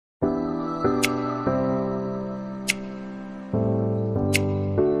Hi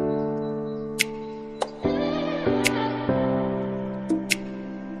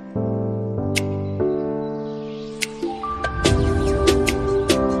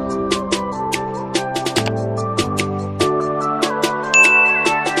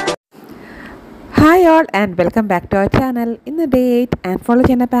all and welcome back to our channel. In the day 8 and follow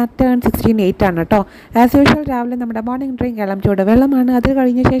channel pattern 16-8 ആണ് കേട്ടോ. As usual രാവിലെ നമ്മുടെ morning drink ഇളം ചൂട് വെള്ളമാണ്. അത്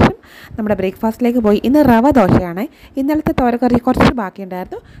കഴിഞ്ഞ ശേഷം നമ്മുടെ ബ്രേക്ക്ഫാസ്റ്റിലേക്ക് പോയി. ഇന്ന് റവ ദോശയാണ്. ഇന്നലത്തെ തോരക്കറി കുറച്ച്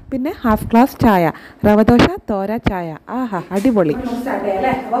ബാക്കിയുണ്ടായിരുന്നു. പിന്നെ ഹാഫ് ഗ്ലാസ് ചായ, റവ ദോശ തോര ചായ. ആഹാ അടിപൊളി.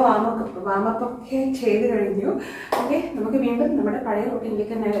 വാമപ്പൊക്കെ ചെയ്ത് കഴിഞ്ഞു. ഓക്കെ, നമുക്ക് വീണ്ടും നമ്മുടെ പഴയ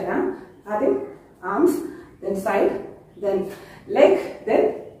റൂട്ടീനിലേക്ക് തന്നെ വരാം. ആദ്യം arms, then side, then leg, then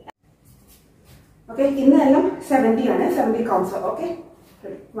okay, in the 70 and 70 counts. Okay,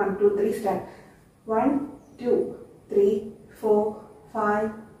 1, 2, 3, start. 1, 2, 3, 4, 5,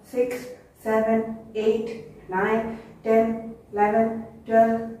 6, 7, 8, 9, 10, 11,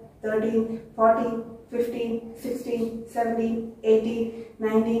 12, 13, 14, 15, 16, 17, 18,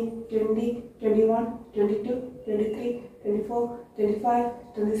 19, 20, 21, 22, 23, 24, 25,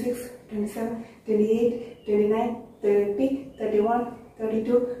 26, 27, 28, 29, 30, 31,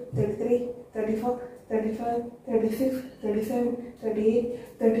 32, 33, 34, 35, 36, 37, 38,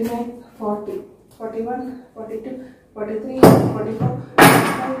 39, 40, 41, 42, 43, 44,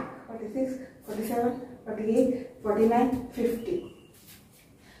 45, 46, 47, 48, 49, 50,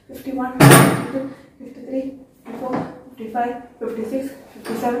 51, 52, 53, 54, 55, 56,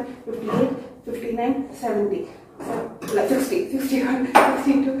 57, 58, 59, 70, 60, 61,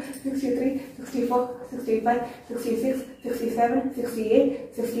 62, 63, 64, 65, 66, 67,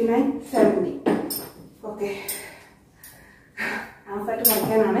 68, 69, 70. Okay. I'm going to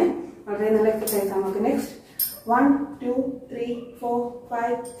work exercise. Next. 1, 2, 3, 4,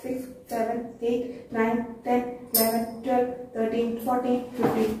 5, 6, 7, 8, 9, 10, 11, 12, 13, 14,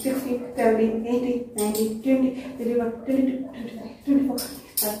 15, 16, 17, 18, 19, 20, 21, 22, 23, 24,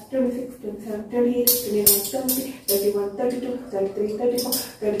 26, 27, 28, 29, 30, 31, 32, 33, 34,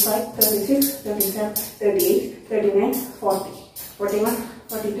 35, 36, 37, 38, 39, 40, 41,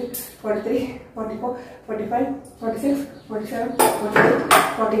 42, 43, 44, 45, 46, 47, 48,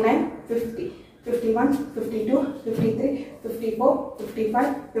 49, 50, 51, 52, 53, 54,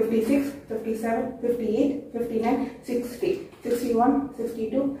 55, 56, 57, 58, 59, 60, 61,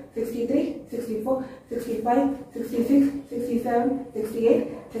 62, 63, 64, 65, 66, 67, 68,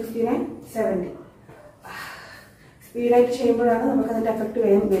 69, 70. Speed ആയിട്ട് ചെയ്യുമ്പോഴാണ് നമുക്ക് അതിന്റെ എഫക്റ്റ്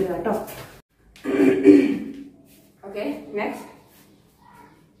വേഗം വരിക കേട്ടോ. Okay, next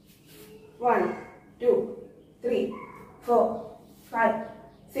 1, 2, 3, 4, 5,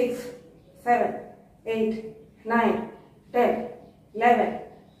 6, 7, 8, 9, 10, 11,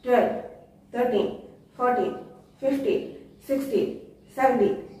 12, 13, 14, 15, 16,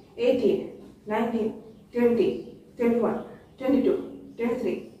 17, 18, 19, 20, 21, 22,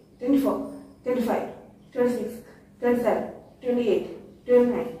 23, 24, 25, 26, 27, 28,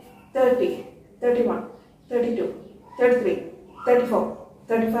 29, 30, 31, 32, 33, 34,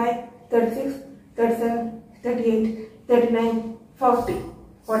 35, 36, 37, 38, 39, 40,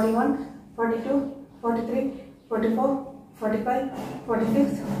 41, 42, 43, 44, 45,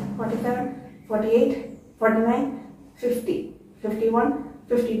 46, 47, 48, 49, 50, 51,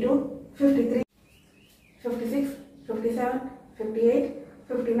 52, 53, 56, 57, 58,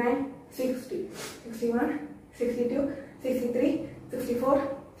 59, 60, 61, 62, 63, 64,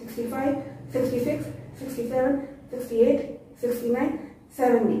 65, 66, 67, 68, 69,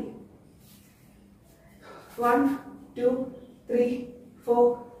 70. 1, 2, 3,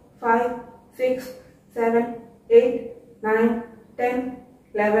 4, 5, 6, 7, 8, 9, 10,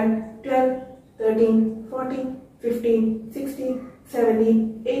 11, 12, 13, 14, 15, 16,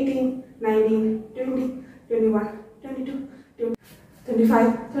 17, 18, 19, 20, 21, 22, 25,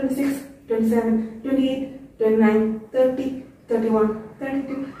 26, 27, 28, 29, 30, 31,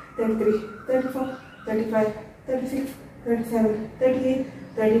 32, 33, 34, 35, 36, 37, 38,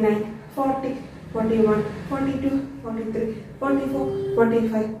 39, 40, 41, 42, 43, 44,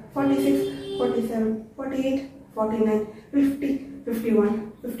 45, 46, 47, 48, 49, 50,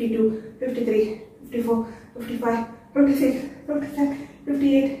 51, 52, 53, 54, 55, 56, 57,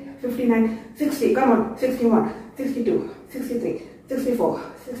 58, 59, 60, come on, 61, 62, 63, 64,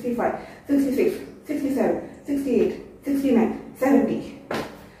 65, 66, 67, 68, 69, 70.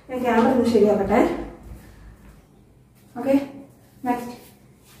 ഞാൻ ക്യാമറ ഒന്ന് ശരിയാക്കട്ടെ. Okay, next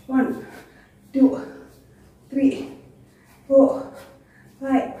 1, 2, 3, 4,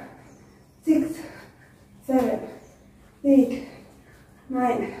 5, 6, 7, 8,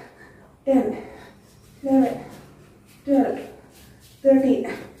 9, 10, 11, 12, 13,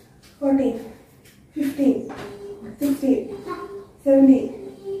 14, 15, 16, 17,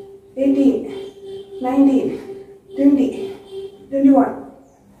 18, 19, 20, 21,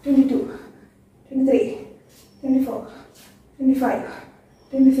 22, 23, 24, 25,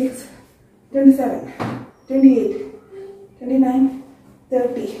 26, 27, 28, 29,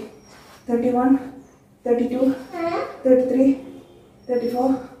 30, 31, 32, 33,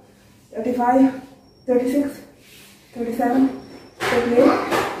 34, 35, 36, 37, 38,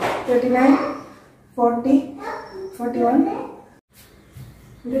 39, 40, 41.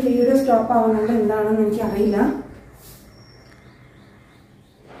 ഇത് വീഡിയോ സ്റ്റോപ്പ് ആവുന്നുണ്ട്, എന്താണെന്ന് എനിക്ക് അറിയില്ല.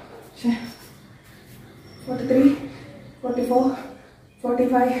 43, 44,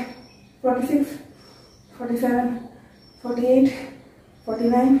 45, 46, 47, 48,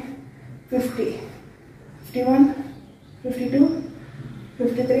 49, 50, 51, 52,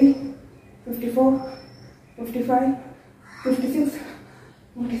 53, 54, 55, 56,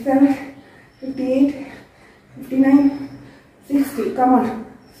 57, 58, 59, 60. Come on.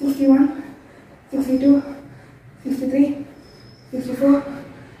 61, 62, 63, 64,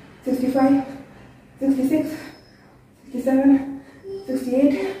 65, 66, 67,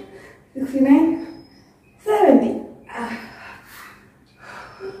 68, 69, 70.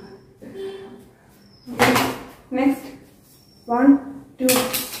 Okay. Next. 1, 2,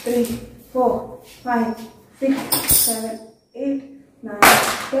 3, 4, 5, 6, 7, 8, 9,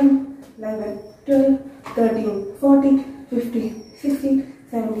 10, 11, 12, 13, 14, 15, 16,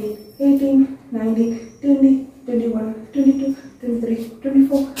 17, 18, 19, 20, 21, 22, 23,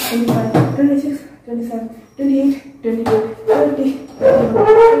 24, 25, 26, 27, 28, 29, 30, 31,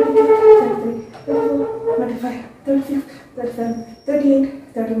 32, 33, 34, 35, 36, 37,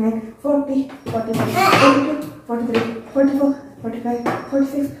 38, 39, 40, 41, 42, 43, 44, 45,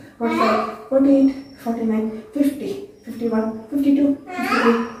 46, 47, 48, 49, 50, 51, 52,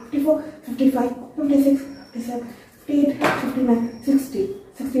 53, 54, 55, 56, 57, 58, 59, 60,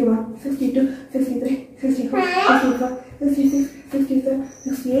 61, 62, 63, 64, 65, 66, 67,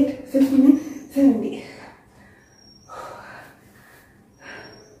 68, 69, 70.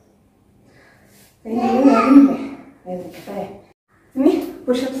 Ini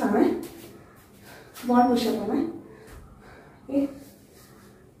push-up sama, wall push-up sama. Okay.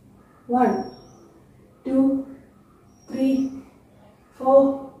 1, 2, 3,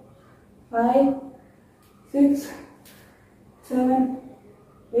 4, 5, 6, 7,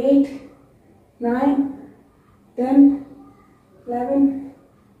 8, 9, 10, 11,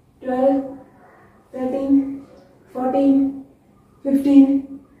 12, 13, 14,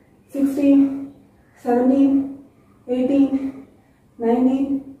 15, 16, 17, 18,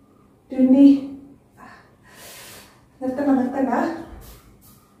 19, 20,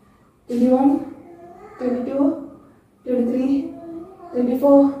 21, 22, 23,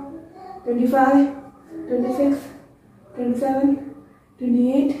 24, 25, 26, 27,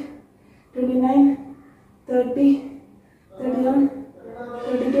 28, 29, 30, 31,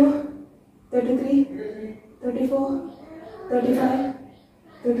 32, 33, 34, 35,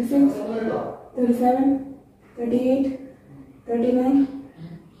 36, 37, 38, 39,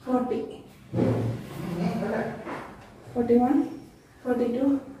 40, 41,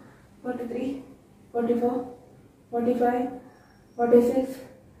 42, 43, 44, 45, 46,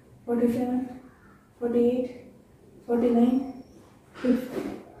 47, 48, 49, 50,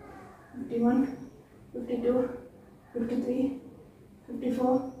 51, 52, 53,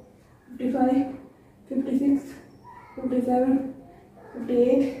 54, 55, 56, 57,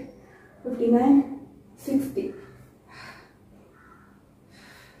 58, 59, 60,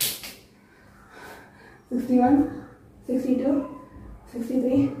 61, 62,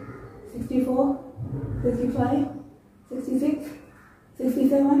 63, 64, 65, 66,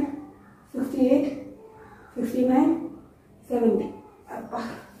 67, 68, 69, 70.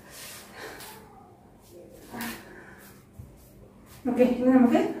 Okay, now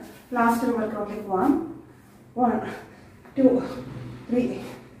we last workout like 1, 2, 3,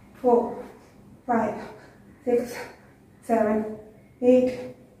 4, 5, 6, 7,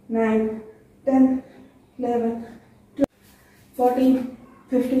 8, 9, 10, 11, 12, 14,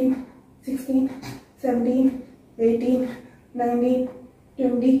 15, 16, 17, 18, 19,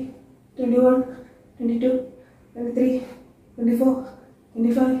 20, 21, 22, 23, 24,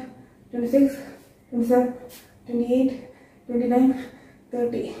 25, 26, 27, 28, 29,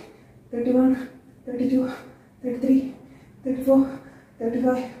 30, 31, 32, 33, 34,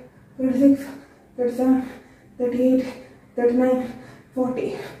 35, 36, 37, 38, 39,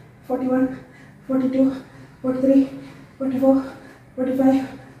 40, 41, 42, 43, 44, 45,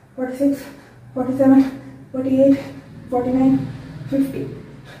 46, 47, 48, 49, 50,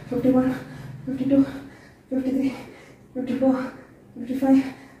 51, 52, 53, 54, 55,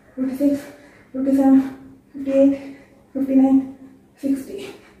 56, 57, 58, 59,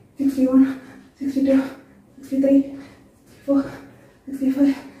 60, 61, 62, 63, 64,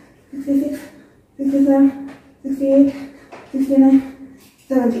 65, 66, 67, 68, 69,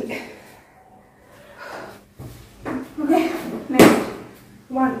 70. Okay, next.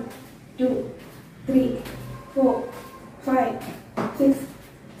 1, 2, 3, 4, 5, 6,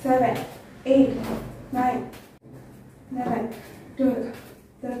 7, 8, 9, 11, 12,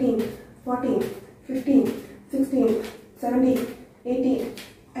 13, 14, 15, 16, 17, 18,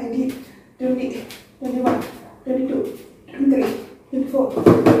 19, 20, 21, 22, 23, 24,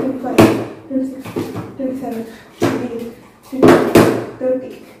 25, 26, 27, 28, 29,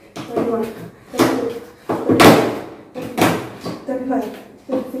 30, 31, 32, 33, 35,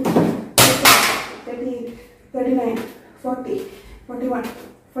 36, 38, 39, 40, 41,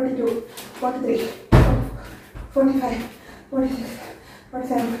 42, 43, 45, 46,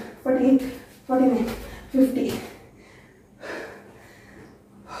 47, 48, 49, 50.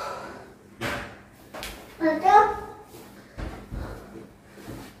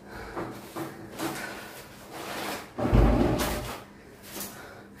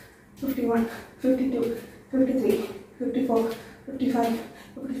 Fifty-one, 52, 53, 54, 55,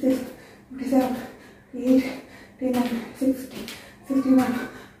 56, 57, 58, 59, 60, 61,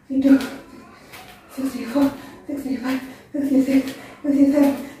 62, 64, 65, 66,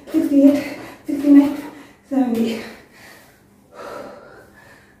 67, 68, 69, 70.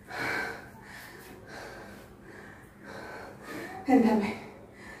 എന്താമേ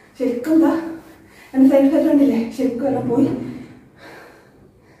ശരിക്കും എന്താ എൻ്റെ സൈഡ് എഫക്റ്റ് ഉണ്ടില്ലേ ശരിക്കും എല്ലാം പോയി.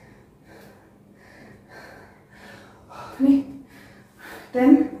 ഇനി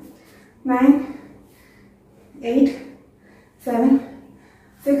 10, 9, 8, 7,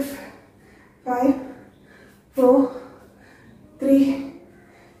 6, 5, 4, 3,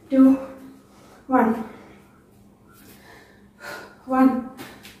 2, 1. 1,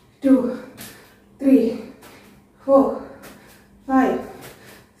 2, 3, 4, 5,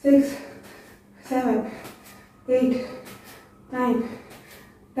 6, 7, 8, 9,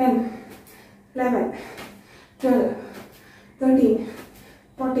 10, 11, 12, 13,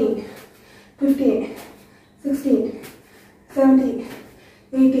 14, 15, 16, 17,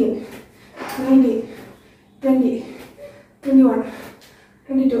 18, 19, 20, 21,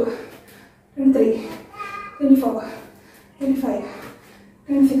 22, 23, 24, 25,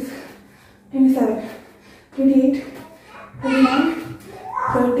 26, 27, 28, 29,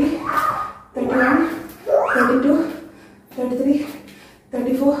 30, 31, 32, 33,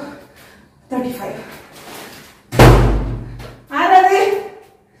 34, 35.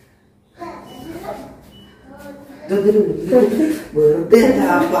 Birthday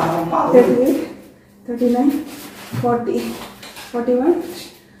 38, 39, 40, 41,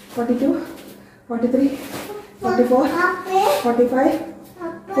 42, 43, 44, 45,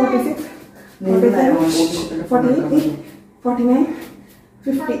 46, 47, 48, 49,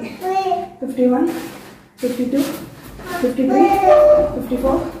 50, 51, 52, 53,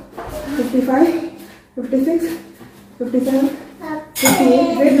 54, 55, 56, 57,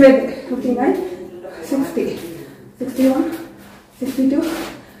 58, 59, 60, 61, 62,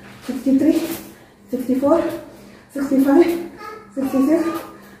 63, 64, 65, 66,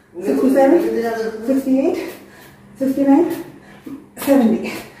 67, 68, 69,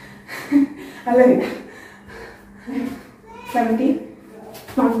 70. 11, 17,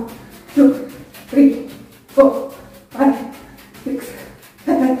 1, 2, 3, 4, 5, 6,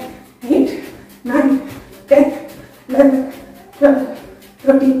 7, 8, 9, 10, 11, 12,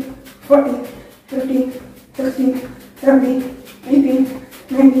 13, 14, 15, 16, 17, 18,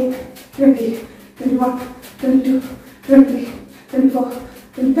 19, 20, 21, 22, 23, 24,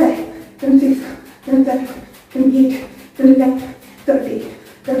 25, 26, 27, 28, 29, 30,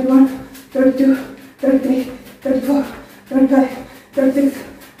 31, 32, 33, 34, 35, 36,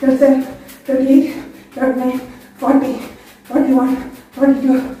 37, 38, 39, 40, 41,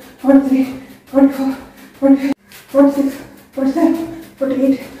 42, 43, 44, 45, 46, 47,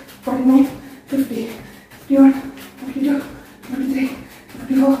 48, 49, 50, 51, 52, 53,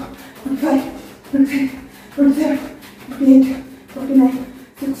 54, 55, 56, 57, 58, 59,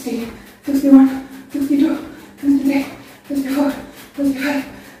 60, 61, 62, 63, 64, 65,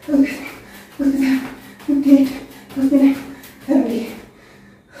 66, 67, 58, 59, 70.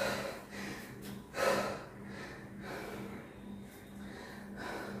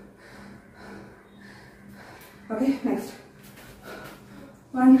 Okay, next.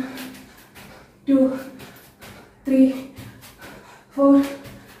 1, 1, 2, 3, 4,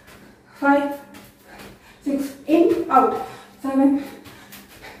 5, 6. In, out. 7,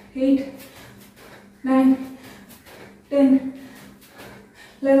 8, 9, 10,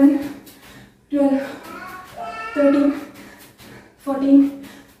 11, 12, 13, 14,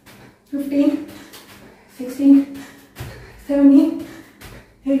 15, 16, 17,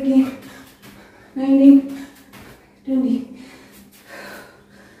 18, 19, 20.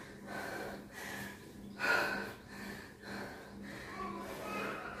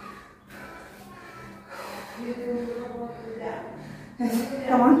 Yes,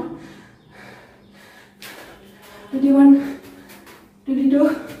 come on. 21, 22,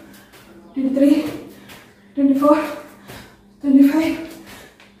 23, 24, 25,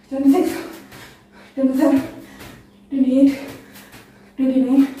 26, 27, 28,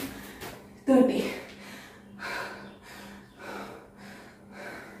 29, 30.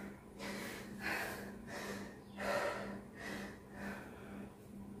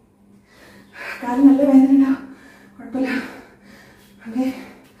 കാല് നല്ല വേദന ഉണ്ടാവും, കുഴപ്പമില്ല. Okay,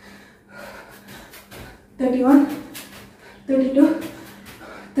 31, 32,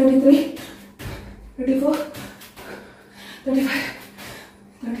 33, 34, 35,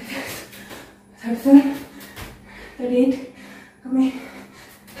 36, 37, 38, come here,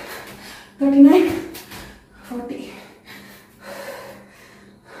 39, 40.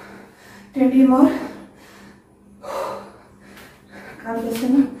 20 more. കാല് ജസ്റ്റ്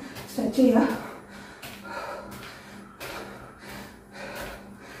ഒന്ന് സ്ട്രെച്ച് ചെയ്യുക.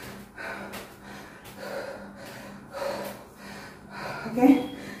 Okay,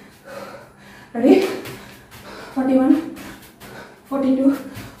 ready? 41, 42,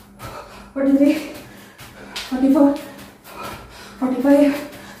 43, 44, 45,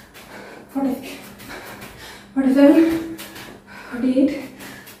 46, 47, 48,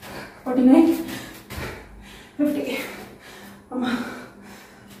 49, 50. Come on.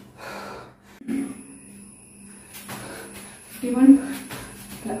 51,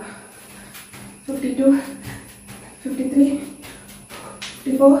 52, 53,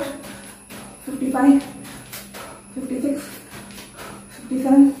 54, 55, 56,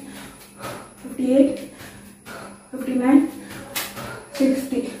 57, 58, 59,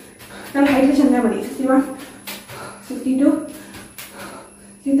 60. Now hydration memory. 61, 62,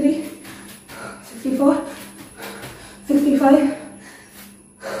 63, 64, 65.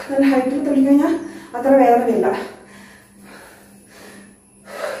 Then hydration തുടങ്ങിക്കഴിഞ്ഞാ അത്ര വേദനയില്ല.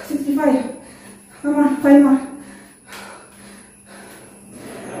 65. Come on, 5 more.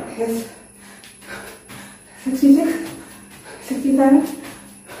 Yes. 66, 67,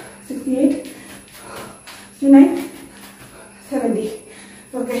 68, 69, 70.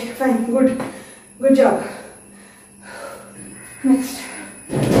 Okay, fine, good. Good job. Next.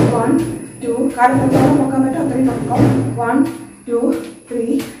 1, 2, 1, 2,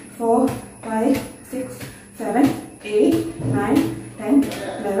 3, 4, 5, 6, 7, 8, 9, 10,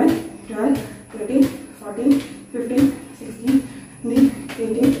 11, 12, 13, 14, 15, 16, 17,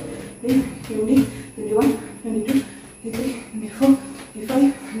 18, 19, 20, 21, 22, 23, 24,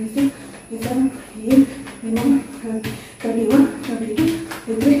 25, 26, 27, 28, 29, 30, 31, 32,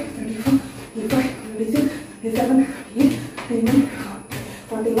 33, 34, 35, 36, 37, 38, 39,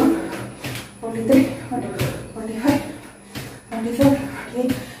 41, 43, 44, 45, 47,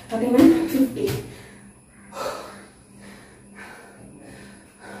 48, 49, 50.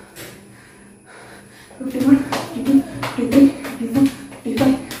 51, 52, 53, 54,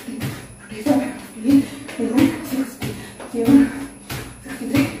 55, 57, 58, 59, 60, 61,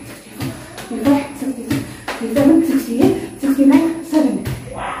 63, 64, 65, 66, 67, 68, 69, 70.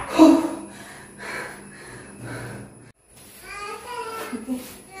 Okay,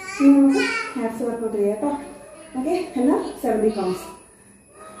 നമുക്ക് ഹാപ്സ് വർക്കൗട്ട് ചെയ്യാം കേട്ടോ. ഓക്കെ, എന്നാൽ 70 counts.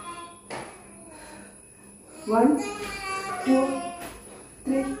 1, 2,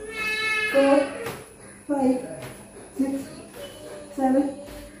 3, 4, 5, 6, 7,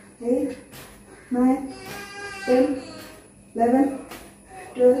 8, 9, 10, 11,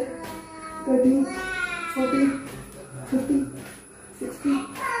 12, 13, 14, 15, 16,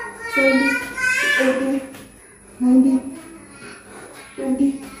 17, 18, 19, 20,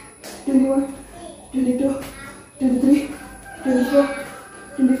 21, 22, 23, 24,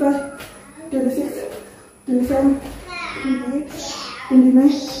 25, 26, 27, 28,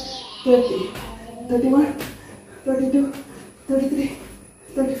 29, 30, 31, 32, 33,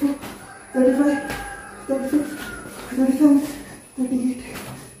 34, 35, 36, 37, 38,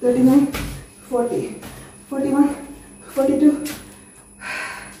 39, 40, 41, 42,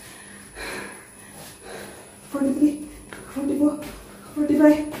 43, 44,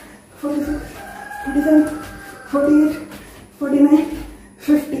 45, 46, 47, 48, 49,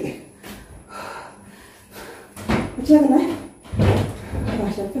 50. ഉച്ചയാകുന്നേ.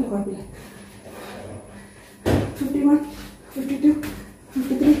 ശരിക്കും കുഴപ്പമില്ല. 51, 52,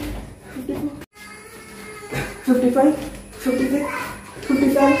 53, 54, 55, 56,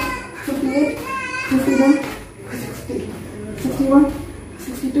 57, 58, 59, 60, 61,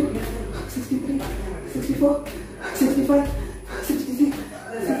 62, 63, 64, 65, 66,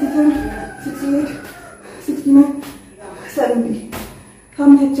 67, 68, 69, 70. How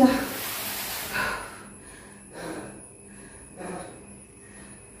much?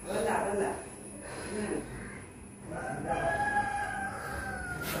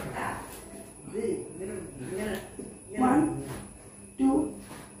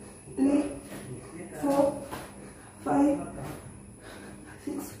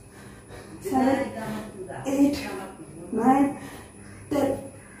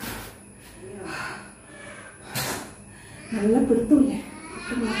 നല്ല പിടുത്തമില്ലേ?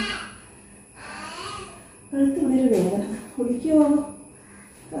 കഴുത്ത് ഇവിടെ ഒരു വേദന. കുടിക്കുമോ?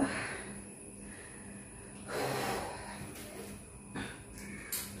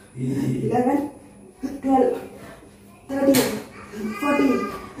 11, 12, 13, 14,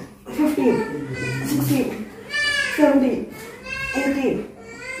 15, 16, 17, 18,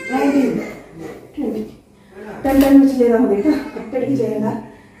 19, 20. 10 വെച്ച് ചെയ്താൽ മതി കേട്ടോ. ഒറ്റയടിക്ക് ചെയ്യണ്ട.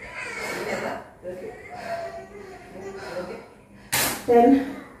 10,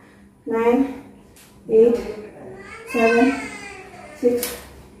 9, 8, 7, 6,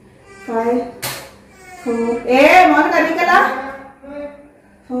 5, 4. മോനെ കറിക്കല്ല.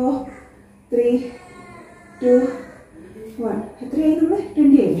 4, 3, 2, 1. എത്രയായി നമ്മൾ?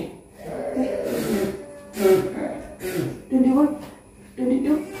 20 ആയില്ലേ? 21,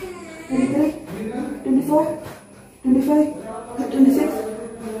 22, 23, 24, 25, 26,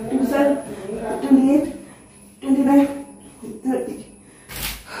 27, 28, 29, 30.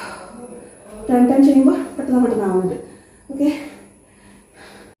 10 ചെയ്യുമ്പോൾ പെട്ടെന്ന് ആവുന്നുണ്ട്. ഓക്കെ.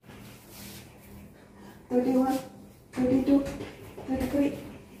 31, 32, 33,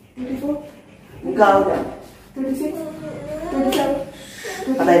 34, 36, 37,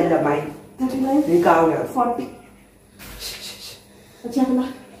 39, 40. വെച്ചാക്കണ്ട.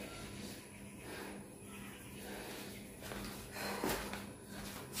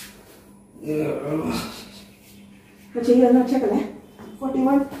 ചെയ്യുന്ന വെച്ചേക്കല്ലേ.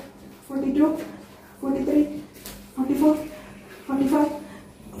 41, 42, 43, 44, 45,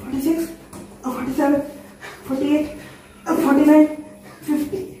 46, 47, 48, 49,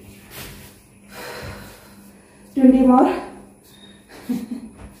 50. 20 more.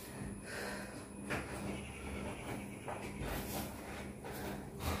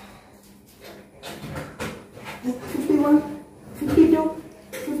 51, 52,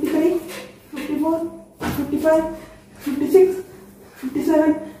 53, 54, 55, 56,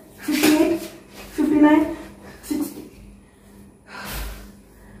 57, 58, 59, 60.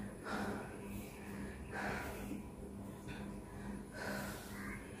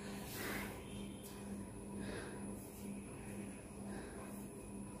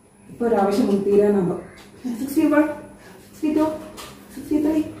 ഇപ്പോൾ ഒരാവശ്യം തീരാനാകുമ്പോൾ 61, 62,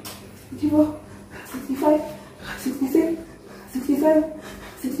 63, 64, 65, 66, 67,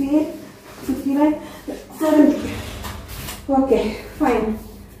 68, 69, 70. Okay, fine.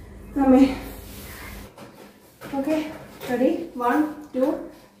 Come. Okay, ready? 1, 2,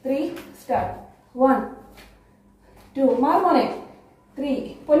 3, start. 1, 2, Marmone. 3,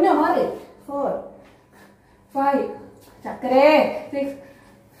 Ponno Mare. 4, 5, Chakre. 6,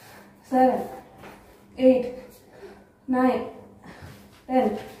 7, 8, 9,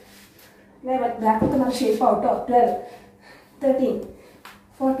 10, 11. Back to the shape out of 12, 13,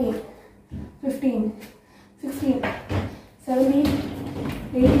 14, 15, 16, 17,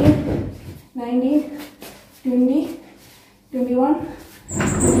 18, 19, 20, 21,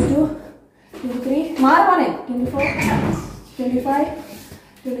 22, 23, 24, 25,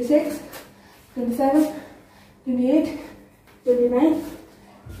 26, 27, 28, 29,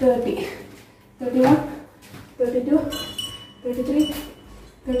 30, 31, 32, 33,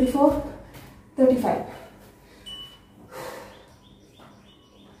 34, 35.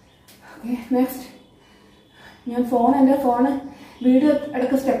 Okay, next. ഞാൻ എൻ്റെ ഫോണ് വീഡിയോ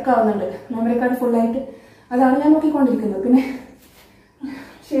ഇടയ്ക്ക് സ്റ്റക്ക് ആവുന്നുണ്ട്. മെമ്മറി കാർഡ് ഫുള്ളായിട്ട്. അതാണ് ഞാൻ നോക്കിക്കൊണ്ടിരിക്കുന്നത്. പിന്നെ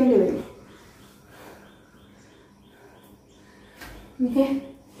ചെയ്യേണ്ടി വരും. ഓക്കെ.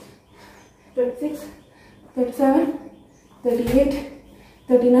 36, 37, 38,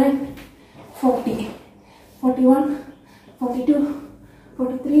 39, 40, 41, 42,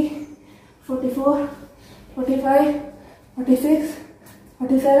 43, 44, 45, 46,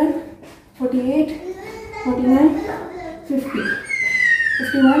 47, 48, 49, 50,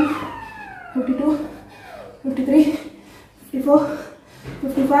 51, 52, 53, 54,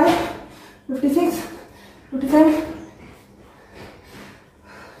 55, 56, 57,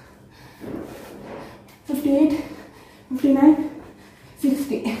 58, 59,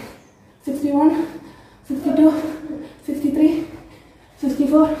 60, 61, 62, 63,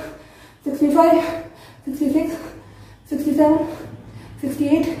 64, 65, 66, 67,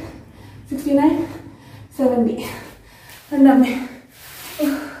 68, 69, 70. രണ്ടാമേ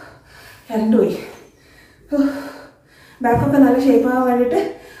കറണ്ട് പോയി. ബാക്കൊക്കെ നല്ല ഷേപ്പ് ആവാൻ വേണ്ടിയിട്ട്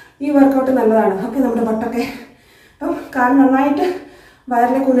ഈ വർക്കൗട്ട് നല്ലതാണ്. ഓക്കെ, നമ്മുടെ ബട്ടൊക്കെ അപ്പം കാല് നന്നായിട്ട്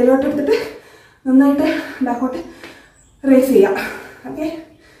വയറിലേക്ക് ഉള്ളിലോട്ട് എടുത്തിട്ട് നന്നായിട്ട് ബാക്കോട്ട് റേസ് ചെയ്യാം. ഓക്കെ,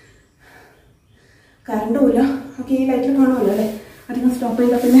 കറണ്ടുമില്ല. ഓക്കെ, ഈ ലൈറ്റിൽ കാണുമല്ലോ അല്ലേ, അധികം സ്റ്റോപ്പ്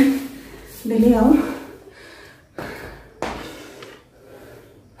ചെയ്താൽ പിന്നെ ഡിലേ ആവും.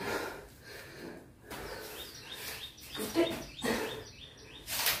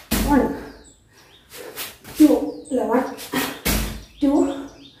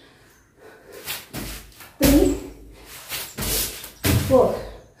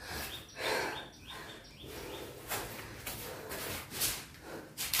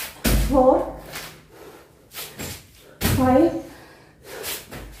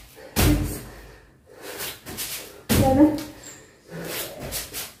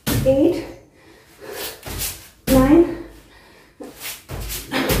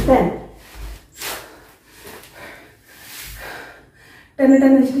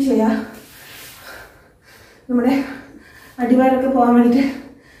 ടെൻ വെച്ചിട്ട് ചെയ്യാം. നമ്മുടെ അടിവയറൊക്കെ പോകാൻ വേണ്ടിയിട്ട്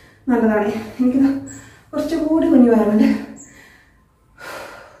നല്ലതാണ്. എനിക്ക് കുറച്ചുകൂടി കുഞ്ഞു വയറുണ്ട്.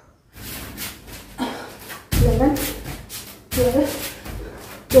 11, 12,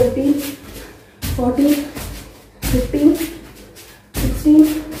 13, 14, 15, 16,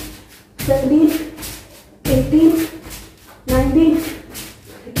 17, 18, 19,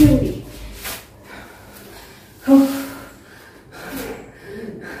 20.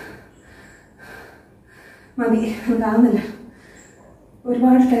 മതി, നമുക്കാവുന്നില്ല.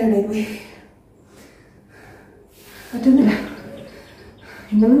 ഒരുപാട് ടയർഡായി പോയി, പറ്റുന്നില്ല.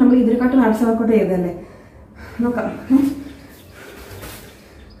 ഇന്നൊന്നും നമ്മൾ ഇതിനെക്കാട്ടും ആർട്സ് വർക്കൗട്ട് ചെയ്തല്ലേ. നോക്കാം.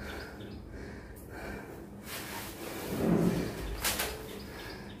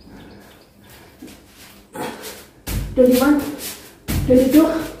 21, 22,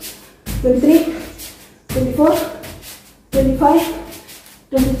 23, 24, 25,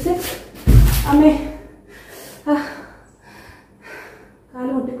 26. അമ്മേ,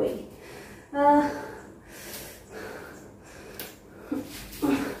 കാല് മുട്ടിപ്പോയി.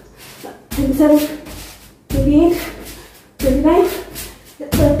 27, 28, 29,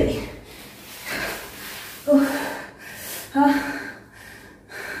 30.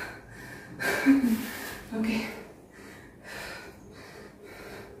 ഓക്കെ,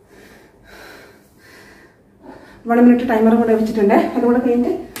 വൺ മിനിറ്റ് ടൈമറും കൂടെ വെച്ചിട്ടുണ്ട്. അതുകൂടെ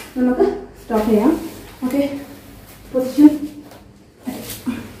കഴിഞ്ഞിട്ട് നമുക്ക് സ്റ്റോപ്പ് ചെയ്യാം. Okay, position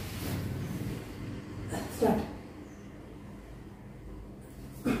start.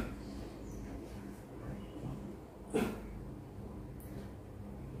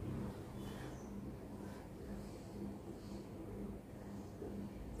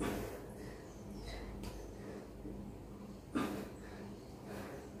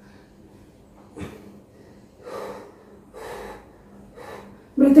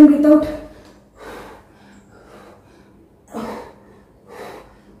 Breathe in, breathe out.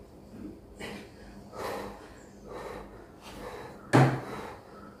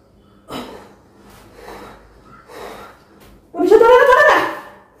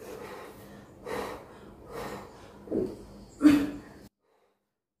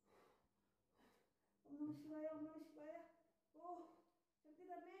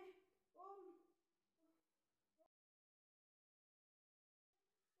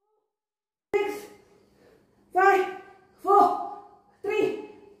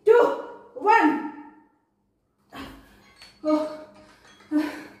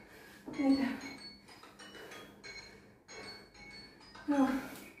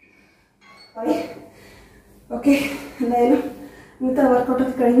 Okay, എന്തായാലും ഇന്നത്തെ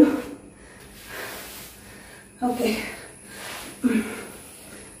വർക്കൗട്ടൊക്കെ കഴിഞ്ഞു. ഓക്കെ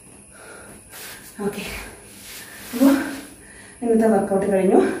ഓക്കെ അപ്പോൾ ഇന്നത്തെ വർക്കൗട്ട്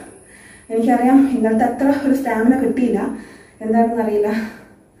കഴിഞ്ഞു. എനിക്കറിയാം ഇന്നത്തെ അത്ര ഒരു സ്റ്റാമിന കിട്ടിയില്ല, എന്താണെന്ന് അറിയില്ല.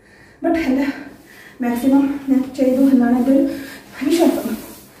 ബട്ട് എൻ്റെ മാക്സിമം ഞാൻ ചെയ്തു എന്നാണ് എൻ്റെ ഒരു വിശ്വാസം.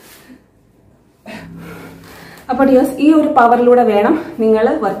 അപ്പോൾ ഡിയേഴ്സ്, ഈ ഒരു പവറിലൂടെ വേണം നിങ്ങൾ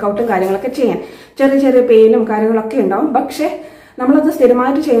വർക്കൗട്ടും കാര്യങ്ങളൊക്കെ ചെയ്യാൻ. ചെറിയ ചെറിയ പെയിനും കാര്യങ്ങളൊക്കെ ഉണ്ടാവും, പക്ഷേ നമ്മളത്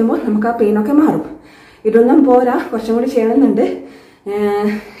സ്ഥിരമായിട്ട് ചെയ്യുമ്പോൾ നമുക്ക് ആ പെയിനൊക്കെ മാറും. ഇതൊന്നും പോരാ, കുറച്ചും കൂടി ചെയ്യണമെന്നുണ്ട്.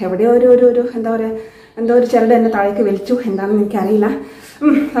 എവിടെയോ ഒരു എന്താ പറയുക, എന്തോ ഒരു ചെറുത് എന്നെ താഴേക്ക് വലിച്ചു, എന്താണെന്ന് എനിക്കറിയില്ല.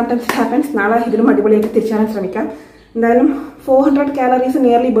 Sometimes happens. നാളെ ഇതിലും അടിപൊളിയായിട്ട് തിരിച്ചാൻ ശ്രമിക്കാം. എന്തായാലും 400 calories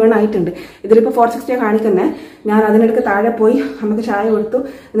നിയർലി ബേൺ ആയിട്ടുണ്ട്. ഇതിലിപ്പോൾ 460 കാണിക്കുന്നത്. ഞാൻ അതിനിടയ്ക്ക് താഴെ പോയി നമുക്ക് ചായ കൊടുത്തു,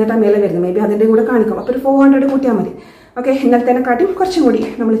 എന്നിട്ട് ആ മേലെ വരുന്നത്. മേ ബി അതിൻ്റെ കൂടെ കാണിക്കും. അപ്പോൾ ഒരു 400 കൂട്ടിയാൽ മതി. ഓക്കെ, ഇന്നലത്തേനെക്കാട്ടിയും കുറച്ചും കൂടി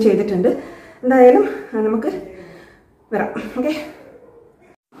നമ്മൾ ചെയ്തിട്ടുണ്ട്. എന്തായാലും നമുക്ക് വരാം. ഓക്കെ,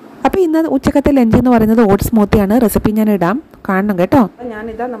 അപ്പോൾ ഇന്ന് ഉച്ചക്കത്തെ ലഞ്ച് എന്ന് പറയുന്നത് ഓട്സ് സ്മൂത്തിയാണ്. റെസിപ്പി ഞാൻ ഇടാം, കാണണം കേട്ടോ.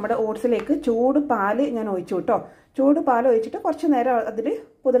 ഞാനിതാ നമ്മുടെ ഓട്സിലേക്ക് ചൂട് പാല് ഞാൻ ഒഴിച്ചു കേട്ടോ. ചൂട് പാൽ ഒഴിച്ചിട്ട് കുറച്ച് നേരം അതിൽ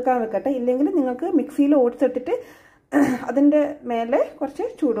കുതിർക്കാൻ വെക്കട്ടെ. ഇല്ലെങ്കിൽ നിങ്ങൾക്ക് മിക്സിയിൽ ഓട്സ് ഇട്ടിട്ട് അതിൻ്റെ മേലെ കുറച്ച്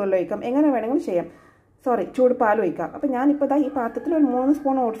ചൂടുവെള്ളം ഒഴിക്കാം. എങ്ങനെ വേണമെങ്കിലും ചെയ്യാം. ചൂട് പാൽ ഒഴിക്കാം. അപ്പോൾ ഞാനിപ്പോൾ ഇതാ ഈ പാത്രത്തിൽ ഒരു 3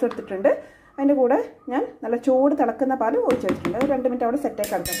 സ്പൂൺ ഓട്സ് എടുത്തിട്ടുണ്ട്. അതിൻ്റെ കൂടെ ഞാൻ നല്ല ചൂട് തിളക്കുന്ന പാൽ ഒഴിച്ച് വെച്ചിട്ടുണ്ട്. ഒരു 2 മിനിറ്റ് അവിടെ സെറ്റായി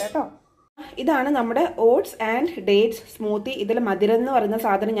കിടക്കട്ടെ കേട്ടോ. ഇതാണ് നമ്മുടെ ഓട്സ് ആൻഡ് ഡേറ്റ്സ് സ്മൂത്തി. ഇതിൽ മധുരം എന്ന് പറയുന്ന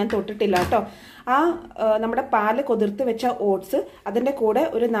സാധനം ഞാൻ തൊട്ടിട്ടില്ല കേട്ടോ. നമ്മുടെ പാല് കുതിർത്ത് വെച്ച ഓട്സ്, അതിൻ്റെ കൂടെ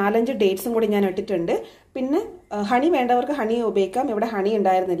ഒരു 4-5 ഡേറ്റ്സും കൂടി ഞാൻ ഇട്ടിട്ടുണ്ട്. പിന്നെ ഹണി വേണ്ടവർക്ക് ഹണി ഉപയോഗിക്കാം. ഇവിടെ ഹണി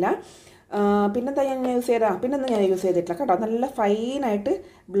ഉണ്ടായിരുന്നില്ല. പിന്നെന്താ ഞാൻ യൂസ് ചെയ്താൽ, പിന്നൊന്നും ഞാൻ യൂസ് ചെയ്തിട്ടില്ല കേട്ടോ. നല്ല ഫൈനായിട്ട്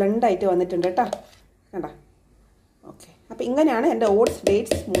ബ്ലെൻഡായിട്ട് വന്നിട്ടുണ്ട് കേട്ടോ, കണ്ടോ. ഓക്കെ, അപ്പോൾ ഇങ്ങനെയാണ് എൻ്റെ ഓട്സ്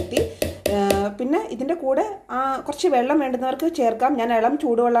ഡേറ്റ്സ് സ്മൂത്തി. പിന്നെ ഇതിൻ്റെ കൂടെ കുറച്ച് വെള്ളം വേണ്ടുന്നവർക്ക് ചേർക്കാം. ഞാൻ ഇളം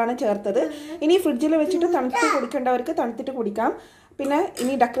ചൂടുവെള്ളമാണ് ചേർത്തത്. ഇനി ഫ്രിഡ്ജിൽ വെച്ചിട്ട് തണുത്ത് കുടിക്കേണ്ടവർക്ക് തണുത്തിട്ട് കുടിക്കാം. പിന്നെ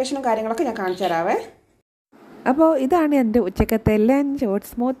ഇനി ഡെക്കറേഷനും കാര്യങ്ങളൊക്കെ ഞാൻ കാണിച്ചു തരാവേ. അപ്പോൾ ഇതാണ് എൻ്റെ ഉച്ചക്കത്തെ lunch,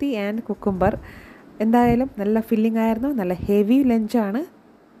 oats smoothie and cucumber. എന്തായാലും നല്ല ഫില്ലിംഗ് ആയിരുന്നു. നല്ല ഹെവി ലഞ്ചാണ്.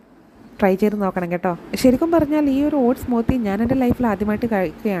 ട്രൈ ചെയ്ത് നോക്കണം കേട്ടോ. ശരിക്കും പറഞ്ഞാൽ ഈ ഒരു ഓട്സ് സ്മൂത്തി ഞാൻ എൻ്റെ ലൈഫിൽ ആദ്യമായിട്ട്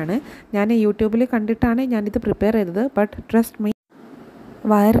കഴിക്കുകയാണ്. ഞാൻ യൂട്യൂബിൽ കണ്ടിട്ടാണ് ഞാനിത് പ്രിപ്പയർ ചെയ്തത്. ബട്ട് ട്രസ്റ്റ് മീ,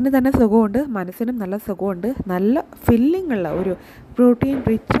 വയറിന് തന്നെ സുഖമുണ്ട്, മനസ്സിനും നല്ല സുഖമുണ്ട്. നല്ല ഫില്ലിംഗ് ഉള്ള ഒരു പ്രോട്ടീൻ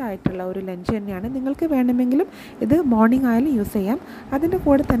റിച്ച് ആയിട്ടുള്ള ഒരു ലഞ്ച് തന്നെയാണ്. നിങ്ങൾക്ക് വേണമെങ്കിലും ഇത് മോർണിംഗ് ആയാലും യൂസ് ചെയ്യാം. അതിൻ്റെ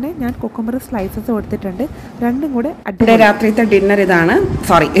കൂടെ തന്നെ ഞാൻ കുക്കുംബർ സ്ലൈസസ് കൊടുത്തിട്ടുണ്ട്. രണ്ടും കൂടെ രാത്രിത്തെ ഡിന്നർ ഇതാണ്.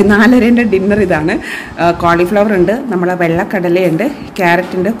 4:30 ഡിന്നർ ഇതാണ്. കോളിഫ്ലവർ ഉണ്ട്, നമ്മളെ വെള്ളക്കടലയുണ്ട്,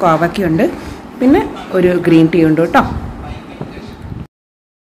 ക്യാരറ്റ് ഉണ്ട്, കോവയ്ക്കുണ്ട്, പിന്നെ ഒരു ഗ്രീൻ ടീ ഉണ്ട് കേട്ടോ.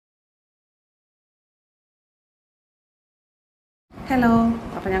 ഹലോ,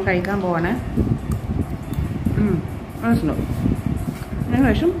 അപ്പോൾ ഞാൻ കഴിക്കാൻ പോവാണ്. അതിന്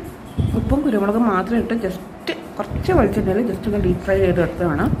ശേഷം ഉപ്പും കുരുമുളകും മാത്രം ഇട്ട് ജസ്റ്റ് കുറച്ച് വെളിച്ചെണ്ണയിൽ ജസ്റ്റ് ഒന്ന് ഡീപ് ഫ്രൈ ചെയ്ത്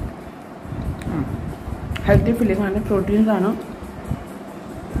എടുത്തതാണ്. ഹെൽത്തി ഫില്ലിംഗ് ആണ്, പ്രോട്ടീൻസ് ആണ്.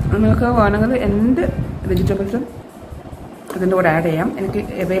 നിങ്ങൾക്ക് വേണമെങ്കിൽ എന്ത് വെജിറ്റബിൾസും ഇതിൻ്റെ കൂടെ ആഡ് ചെയ്യാം. എനിക്ക്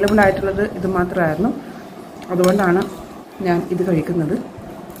അവൈലബിൾ ആയിട്ടുള്ളത് ഇത് മാത്രമായിരുന്നു, അതുകൊണ്ടാണ് ഞാൻ ഇത് കഴിക്കുന്നത്.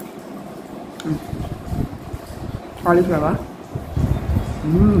 Cauliflower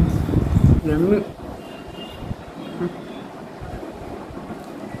yummy.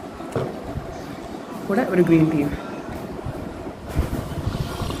 കൂടെ ഒരു ഗ്രീൻ ടീ.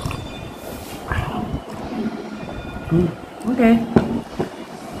 ഓക്കെ,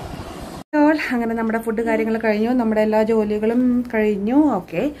 അങ്ങനെ നമ്മുടെ ഫുഡ് കാര്യങ്ങൾ കഴിഞ്ഞു, നമ്മുടെ എല്ലാ ജോലികളും കഴിഞ്ഞു.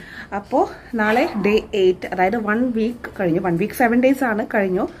 ഓക്കെ, അപ്പോൾ നാളെ ഡേ 8, അതായത് 1 വീക്ക് കഴിഞ്ഞു. 1 വീക്ക് 7 days ആണ്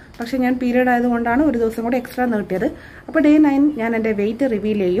കഴിഞ്ഞു. പക്ഷെ ഞാൻ പീരീഡ് ആയതുകൊണ്ടാണ് ഒരു ദിവസം കൂടെ എക്സ്ട്രാ നീട്ടിയത്. അപ്പോൾ ഡേ 9 ഞാൻ എൻ്റെ വെയിറ്റ്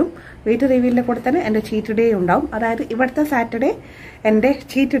റിവീൽ ചെയ്യും. വെയിറ്റ് റിവീലിൻ്റെ കൂടെ തന്നെ എൻ്റെ ചീറ്റ് ഡേ ഉണ്ടാവും. അതായത് ഇവിടുത്തെ സാറ്റർഡേ എൻ്റെ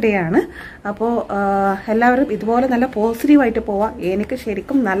ചീറ്റ് ഡേ ആണ്. അപ്പോൾ എല്ലാവരും ഇതുപോലെ നല്ല പോസിറ്റീവായിട്ട് പോവാം. എനിക്ക്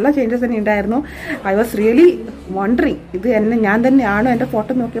ശരിക്കും നല്ല ചേഞ്ചസ് തന്നെ ഉണ്ടായിരുന്നു. ഐ വാസ് റിയലി വണ്ടറിങ്, ഇത് ഞാൻ തന്നെയാണോ എൻ്റെ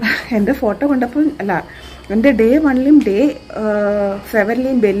ഫോട്ടോ നോക്കിയപ്പോൾ, എൻ്റെ ഫോട്ടോ കണ്ടപ്പോൾ അല്ല, എൻ്റെ ഡേ 1ലും ഡേ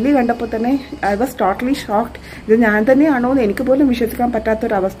 7ലെയും ബെല്ലി കണ്ടപ്പോൾ തന്നെ ഐ വാസ് ടോട്ടലി ഷോക്ക്ഡ്. ഇത് ഞാൻ തന്നെയാണോ എന്ന് എനിക്ക് പോലും വിശ്വസിക്കാൻ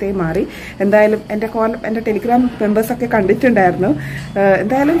പറ്റാത്തൊരവസ്ഥയിൽ മാറി. എന്തായാലും എൻ്റെ ടെലിഗ്രാം മെമ്പേഴ്സൊക്കെ കണ്ടിട്ടുണ്ടായിരുന്നു.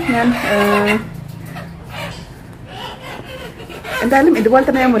 എന്തായാലും ഇതുപോലെ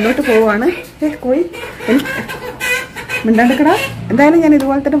തന്നെ ഞാൻ മുന്നോട്ട് പോവുകയാണ്. കോയി മിണ്ടാണ്ടിക്കടാ. എന്തായാലും ഞാൻ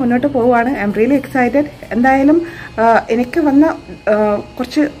ഇതുപോലെ തന്നെ മുന്നോട്ട് പോവുകയാണ്. I am really excited. എന്തായാലും എനിക്ക് വന്ന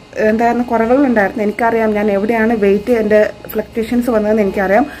കുറച്ച് കുറവുകളുണ്ടായിരുന്നു. എനിക്കറിയാം ഞാൻ എവിടെയാണ് വെയിറ്റ് എൻ്റെ ഫ്ലക്ച്വേഷൻസ് വന്നതെന്ന്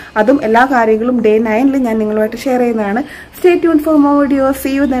എനിക്കറിയാം. അതും എല്ലാ കാര്യങ്ങളും ഡേ 9ൽ ഞാൻ നിങ്ങളുമായിട്ട് ഷെയർ ചെയ്യുന്നതാണ്. Stay tune for more videos.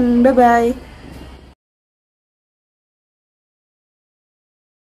 See you then. By.